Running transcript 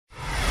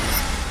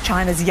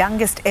China's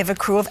youngest ever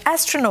crew of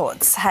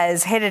astronauts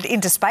has headed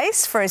into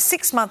space for a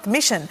 6-month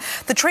mission.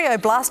 The trio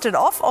blasted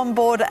off on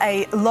board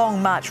a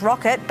Long March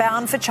rocket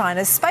bound for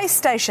China's space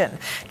station.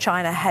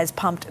 China has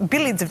pumped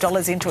billions of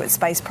dollars into its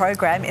space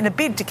program in a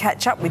bid to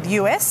catch up with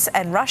US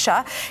and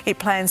Russia. It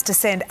plans to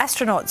send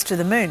astronauts to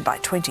the moon by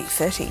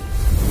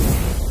 2030.